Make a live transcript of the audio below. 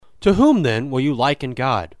To whom then will you liken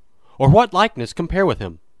God? Or what likeness compare with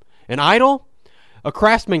him? An idol? A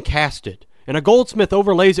craftsman cast it, and a goldsmith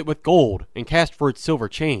overlays it with gold, and casts for its silver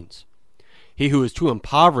chains. He who is too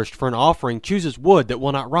impoverished for an offering chooses wood that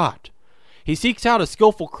will not rot. He seeks out a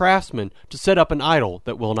skillful craftsman to set up an idol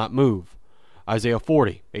that will not move. Isaiah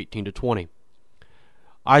 40:18-20.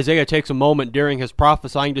 Isaiah takes a moment during his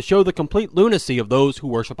prophesying to show the complete lunacy of those who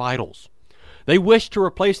worship idols. They wish to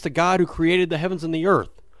replace the God who created the heavens and the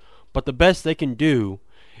earth, but the best they can do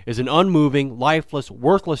is an unmoving, lifeless,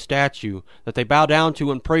 worthless statue that they bow down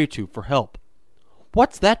to and pray to for help.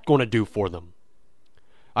 What's that going to do for them?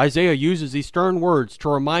 Isaiah uses these stern words to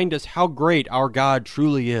remind us how great our God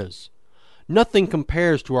truly is. Nothing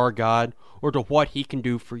compares to our God or to what he can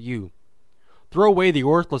do for you. Throw away the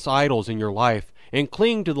worthless idols in your life and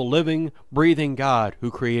cling to the living, breathing God who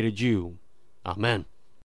created you. Amen.